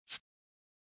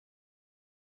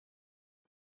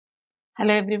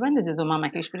Hello everyone, this is Uma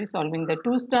Maheshwari solving the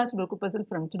 2-star Sudoku puzzle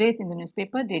from today's in the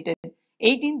newspaper dated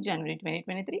 18th January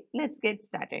 2023. Let's get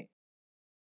started.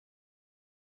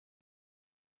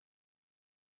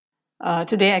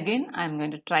 Today again, I'm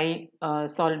going to try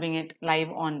solving it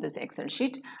live on this Excel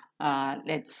sheet.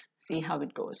 Let's see how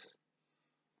it goes.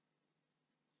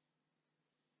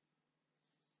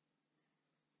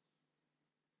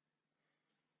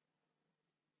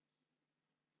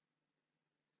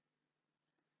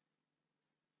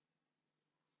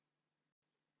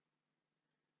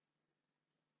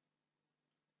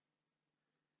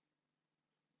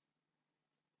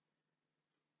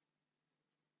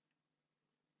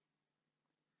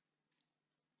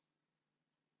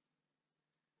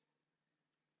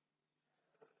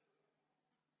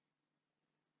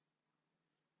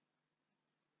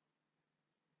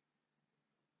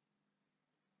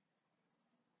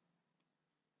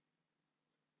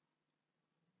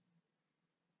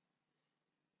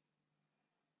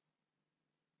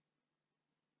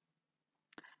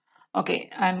 Okay,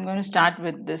 I'm going to start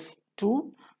with this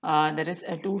 2. There is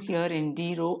a 2 here in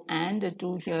D row and a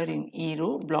 2 here in E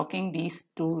row, blocking these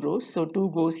 2 rows. So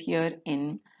 2 goes here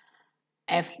in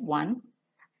F1.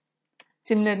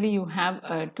 Similarly, you have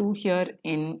a 2 here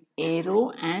in A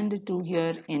row and a 2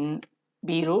 here in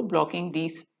B row, blocking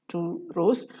these 2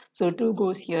 rows. So 2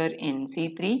 goes here in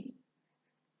C3.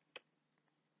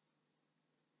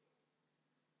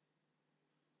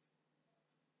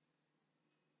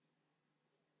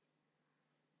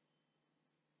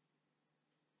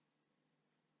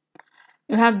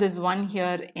 You have this one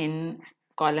here in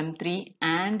column 3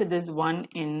 and this one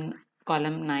in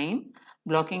column 9,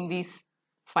 blocking these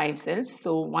 5 cells.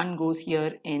 So 1 goes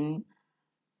here in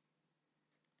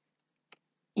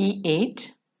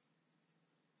E8.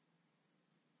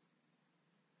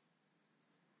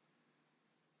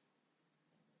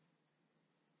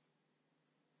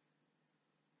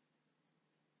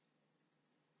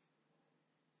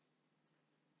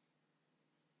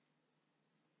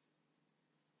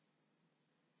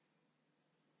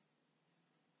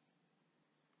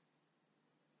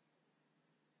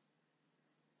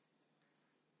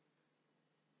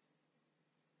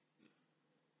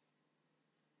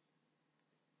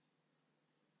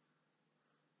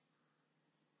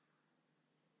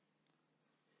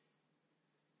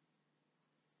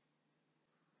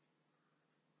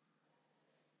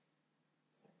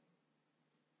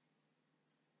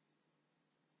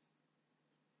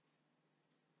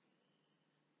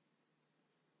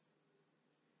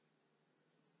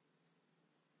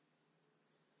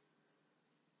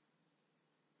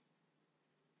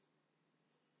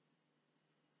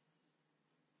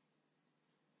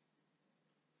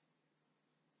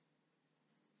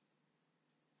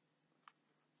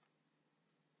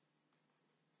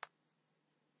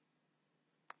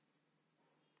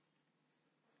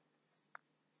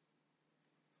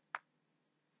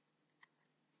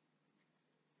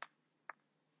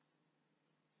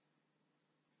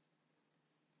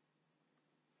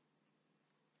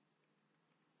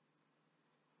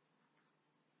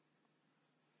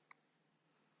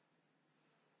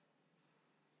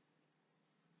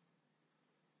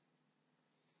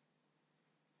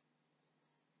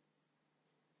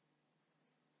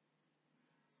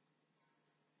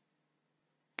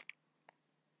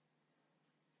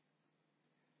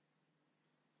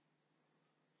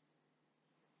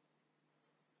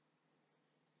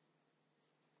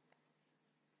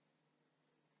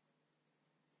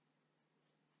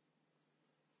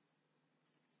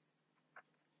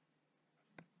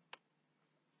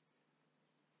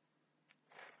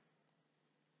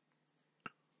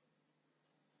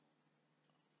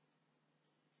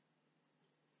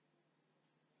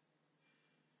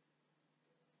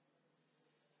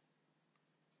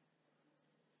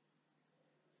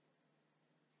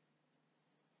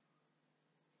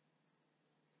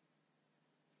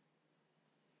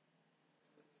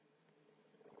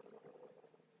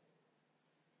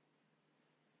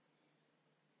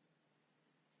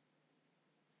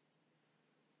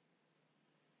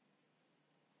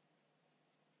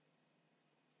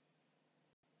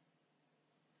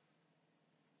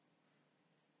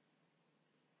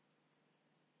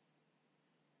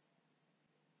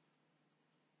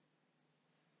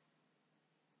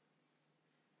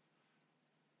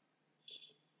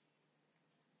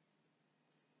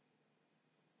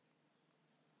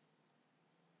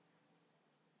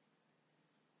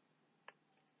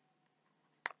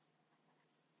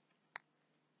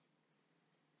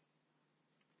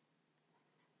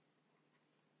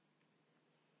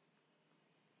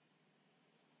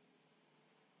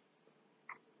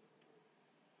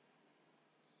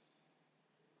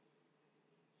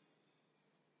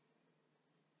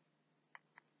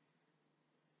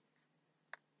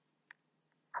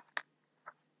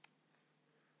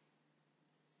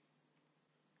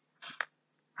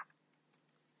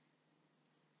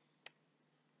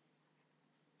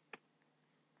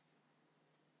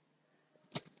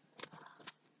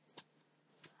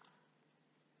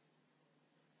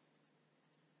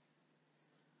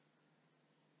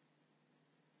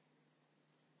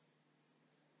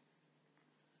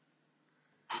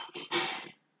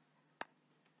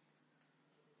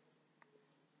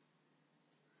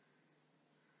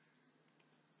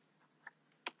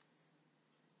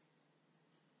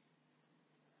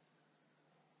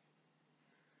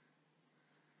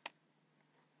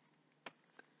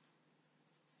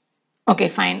 Okay,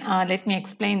 fine. Let me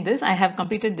explain this. I have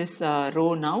completed this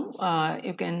row now.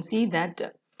 You can see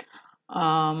that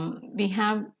we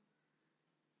have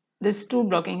this 2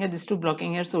 blocking here, this 2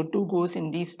 blocking here, so 2 goes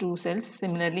in these 2 cells.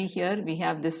 Similarly here we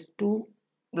have this 2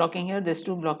 blocking here, this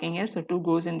 2 blocking here, so 2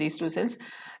 goes in these 2 cells.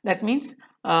 That means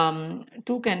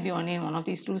 2 can be only in one of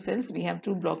these 2 cells. We have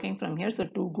 2 blocking from here, so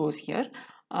 2 goes here.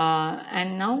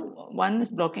 And now 1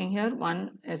 is blocking here,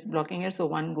 1 is blocking here, so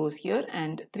 1 goes here,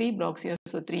 and 3 blocks here,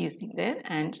 so 3 is there,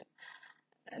 and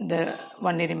the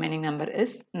only remaining number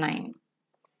is 9.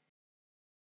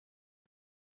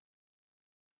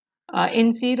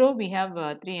 In 0, we have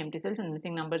 3 empty cells, and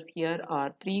missing numbers here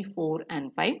are 3, 4,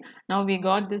 and 5. Now we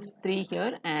got this 3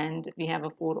 here, and we have a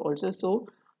 4 also. So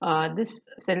this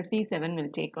cell C7 will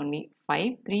take only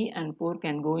 5. 3 and 4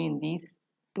 can go in these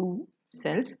 2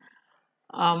 cells.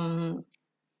 Now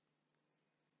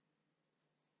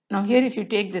here, if you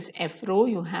take this F row,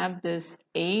 you have this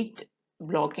 8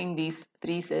 blocking these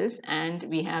 3 cells, and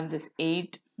we have this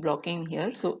 8 blocking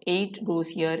here. So 8 goes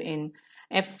here in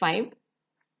F5.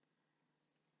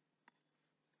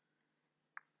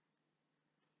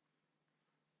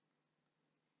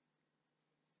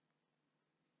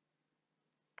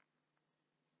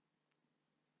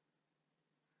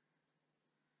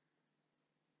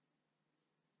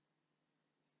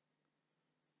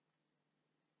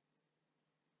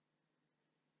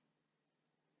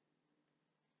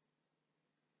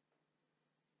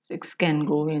 6 can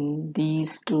go in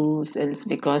these 2 cells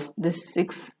because this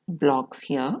 6 blocks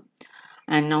here.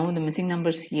 And now the missing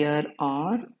numbers here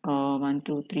are 1,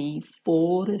 2, 3,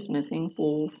 4 is missing,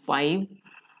 4, 5,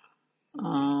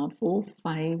 4,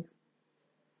 5,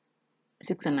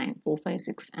 6 and 9, 4, 5,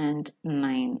 6 and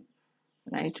 9,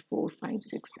 right? 4, 5,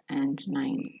 6 and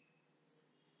 9,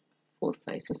 4,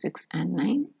 5, so 6 and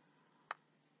 9.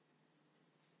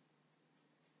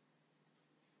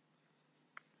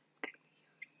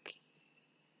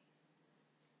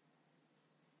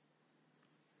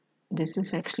 This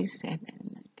is actually 7,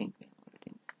 I think we have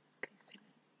already, okay, 7,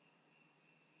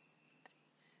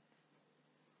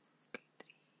 okay,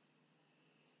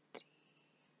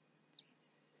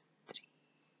 3.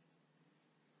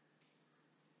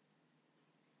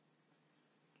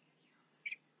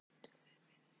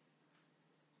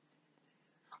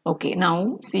 Okay,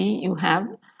 now see, you have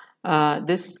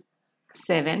this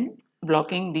 7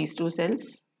 blocking these 2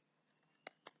 cells,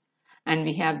 and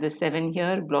we have the 7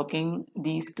 here blocking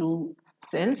these 2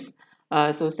 cells.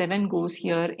 So 7 goes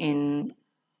here in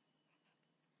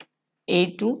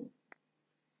A2.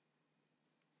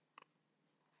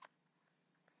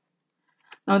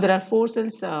 Now there are 4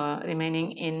 cells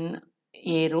remaining in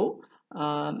A row.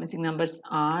 Missing numbers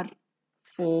are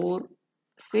 4,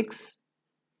 6,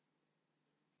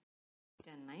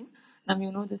 and 9. Now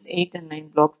you know this 8 and 9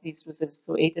 blocks these 2 cells,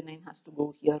 so 8 and 9 has to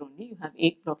go here only. You have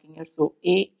 8 blocking here, so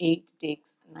A8 takes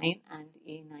 9 and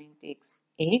A9 takes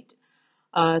 8.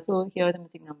 So here the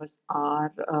missing numbers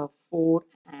are 4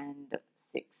 and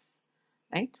 6,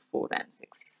 right? 4 and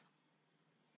 6.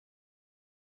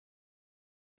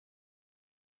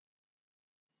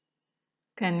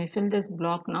 Can we fill this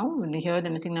block now? Here the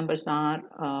missing numbers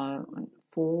are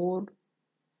 4,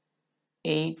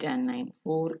 8 and 9.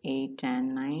 4, 8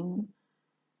 and 9.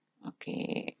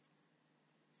 Okay.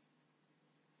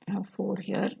 I have 4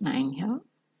 here, 9 here.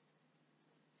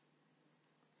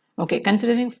 Okay,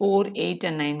 considering 4, 8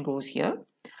 and 9 goes here.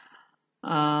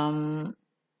 That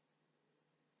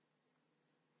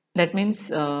means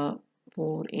 4,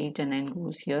 8 and 9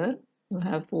 goes here. You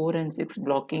have 4 and 6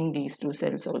 blocking these 2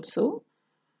 cells also.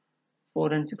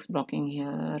 4 and 6 blocking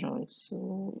here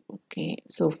also. Okay,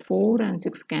 so 4 and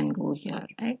 6 can go here,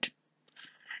 right?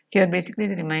 Here basically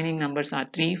the remaining numbers are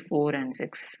 3, 4 and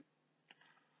 6.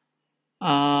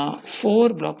 4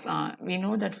 blocks are, we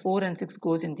know that 4 and 6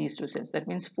 goes in these 2 cells. That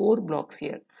means 4 blocks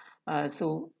here.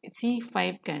 So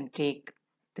C5 can take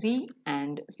 3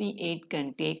 and C8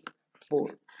 can take 4.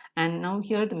 And now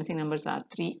here the missing numbers are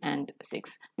 3 and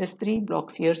 6. There's 3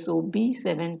 blocks here. So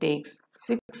B7 takes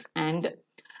 6 and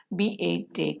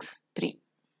B8 takes 3.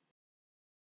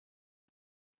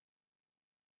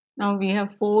 Now we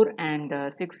have 4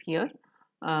 and 6 here.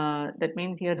 That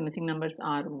means here the missing numbers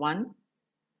are 1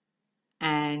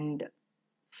 and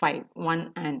 5.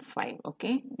 1 and 5.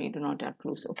 Okay, we do not have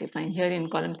clues. Okay, fine. Here in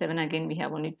column 7 again we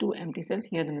have only 2 empty cells.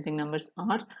 Here the missing numbers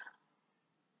are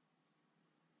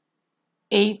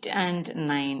 8 and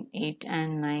 9. 8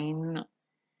 and 9.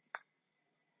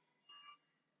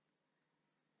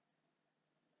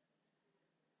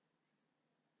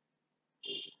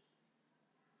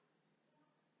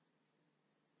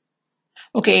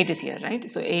 Okay, 8 is here, right?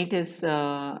 So 8 is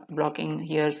blocking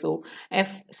here. So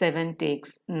F7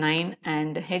 takes 9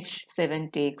 and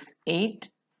H7 takes 8.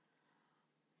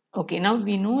 Okay, now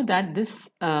we know that this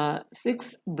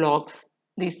 6 blocks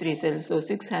these three cells. So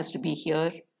 6 has to be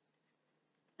here.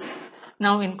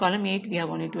 Now in column 8, we have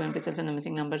only two empty cells and the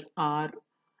missing numbers are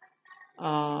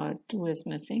 2 is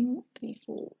missing, 3,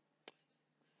 4,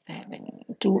 7,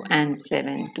 2 and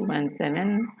 7, 2 and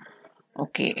 7.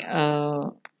 Okay,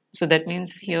 so that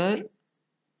means here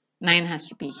 9 has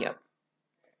to be here.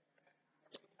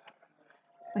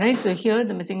 Right, so here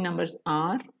the missing numbers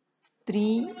are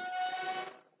 3,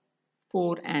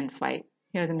 4 and 5.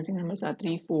 Here the missing numbers are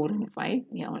 3, 4 and 5.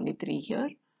 We have only 3 here.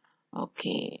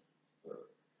 Okay.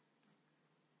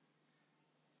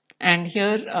 And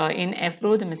here in F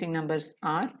row the missing numbers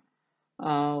are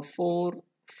 4,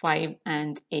 5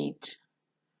 and 8.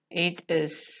 8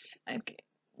 is, okay,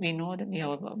 we know that we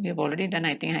have already done.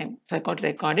 I think I forgot to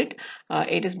record it.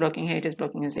 8 is blocking here, 8 is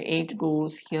blocking here. So 8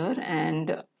 goes here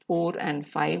and 4 and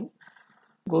 5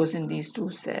 goes in these two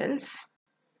cells.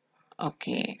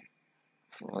 Okay,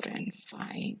 4 and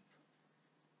 5.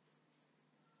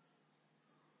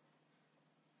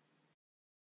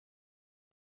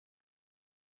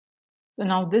 So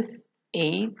now this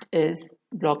 8 is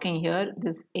blocking here.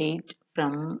 This 8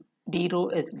 from D row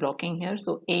is blocking here.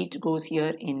 So 8 goes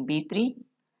here in B3.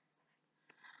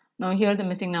 Now here the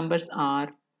missing numbers are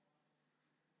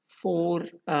 4.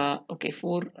 Okay,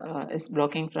 4 is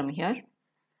blocking from here.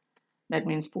 That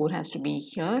means 4 has to be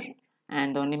here.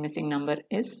 And the only missing number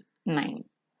is 9.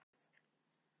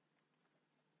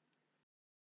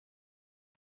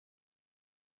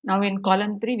 Now in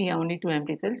column 3, we have only two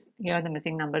empty cells. Here the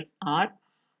missing numbers are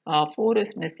 4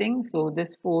 is missing. So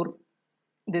this 4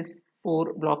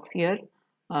 blocks here.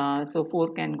 So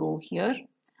 4 can go here.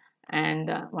 And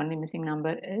only missing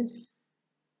number is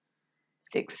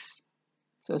 6.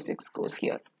 So 6 goes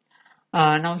here.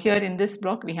 Now here in this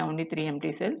block we have only 3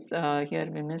 empty cells. Here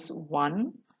we miss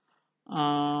 1.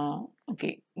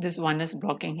 Okay, this 1 is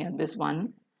blocking here. This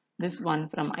one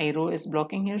from I row is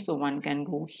blocking here. So 1 can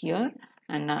go here.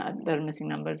 And the missing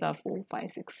numbers are 4, 5,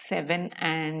 6, 7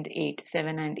 and 8.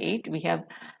 7 and 8. We have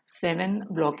 7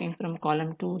 blocking from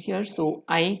column 2 here. So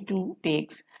I2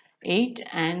 takes 8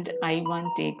 and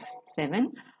I1 takes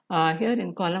 7. Here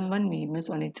in column 1 we miss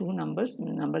only two numbers. The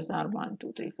numbers are 1,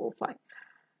 2, 3, 4, 5.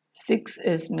 6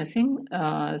 is missing.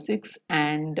 6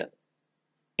 and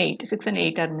 8. 6 and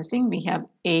 8 are missing. We have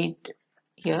 8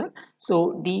 here.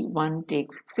 So D1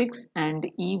 takes 6 and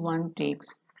E1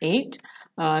 takes 8.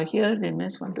 Here we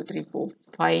miss 1, 2, 3, 4.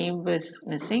 5 is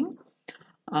missing.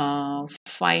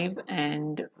 5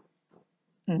 and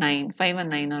 9. 5 and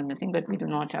 9 are missing, but we do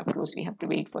not have clues. We have to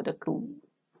wait for the clue.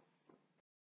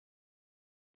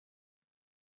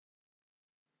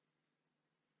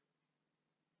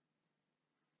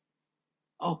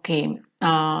 Okay,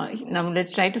 now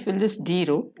let's try to fill this D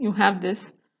row. You have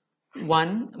this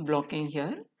 1 blocking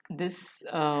here, this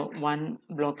 1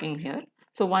 blocking here.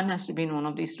 So 1 has to be in one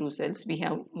of these two cells. We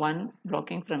have 1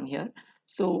 blocking from here.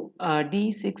 So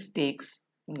D6 takes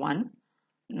 1.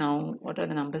 Now what are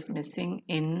the numbers missing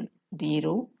in D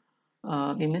row?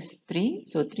 We miss 3.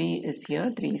 So 3 is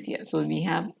here, 3 is here. So we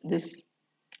have this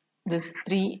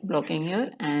 3 blocking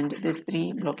here and this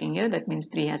 3 blocking here. That means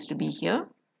 3 has to be here.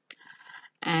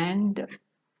 And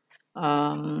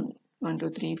 1, 2,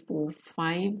 3, 4,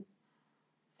 5.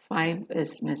 5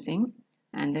 is missing,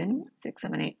 and then 6,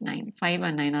 7, 8, 9. 5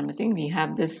 and 9 are missing. We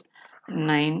have this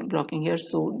 9 blocking here.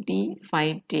 So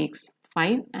D5 takes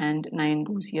 5 and 9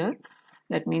 goes here.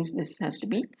 That means this has to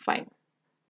be 5.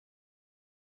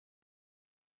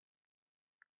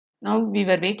 Now we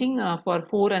were waiting for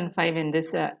 4 and 5 in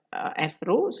this F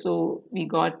row. So we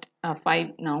got 5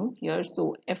 now here.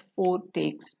 So F4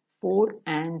 takes 4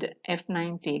 and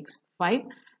F9 takes 5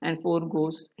 and 4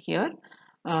 goes here.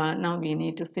 Now we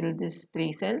need to fill these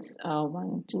 3 cells.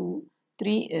 1, 2,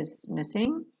 3 is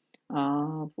missing.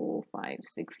 4, 5,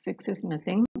 6. 6 is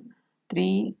missing.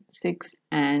 3, 6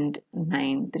 and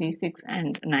 9. 3, 6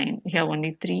 and 9. We have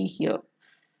only 3 here.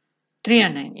 3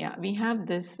 and 9, yeah, we have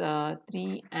this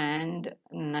 3 and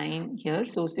 9 here.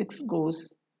 So 6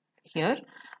 goes here,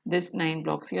 this 9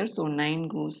 blocks here, so 9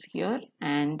 goes here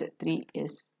and 3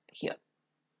 is here.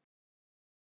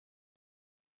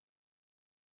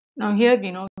 Now here we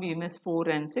know we miss 4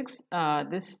 and 6.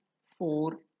 This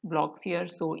 4 blocks here,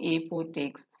 so A4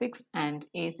 takes 6 and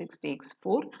A6 takes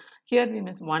 4. Here we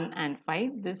miss 1 and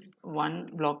 5. This 1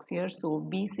 blocks here, so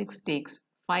B6 takes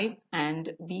 5 and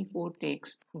B4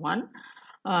 takes 1.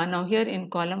 Now here in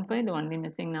column 5, the only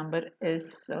missing number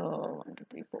is 1, 2,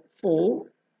 3, 4. 4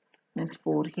 means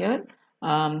 4 here.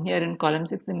 Here in column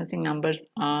 6, the missing numbers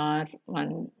are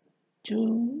 1,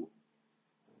 2,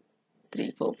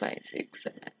 3, 4, 5, 6,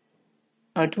 7.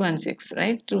 2 and 6,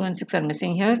 right? 2 and 6 are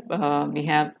missing here. We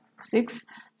have 6.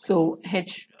 So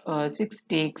H6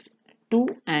 takes 2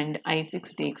 and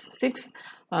I6 takes 6.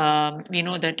 We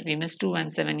know that we missed 2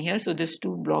 and 7 here. So this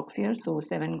 2 blocks here. So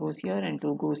 7 goes here and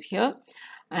 2 goes here.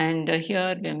 And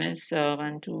here we miss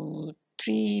 1, 2,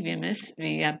 3.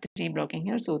 We have 3 blocking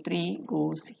here. So 3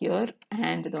 goes here.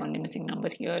 And the only missing number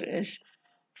here is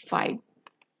 5.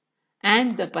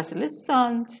 And the puzzle is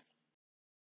solved.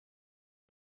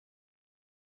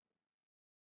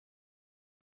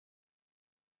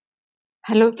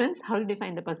 Hello friends, how did you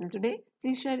find the puzzle today?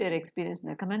 Please share your experience in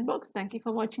the comment box. Thank you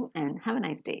for watching and have a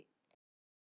nice day.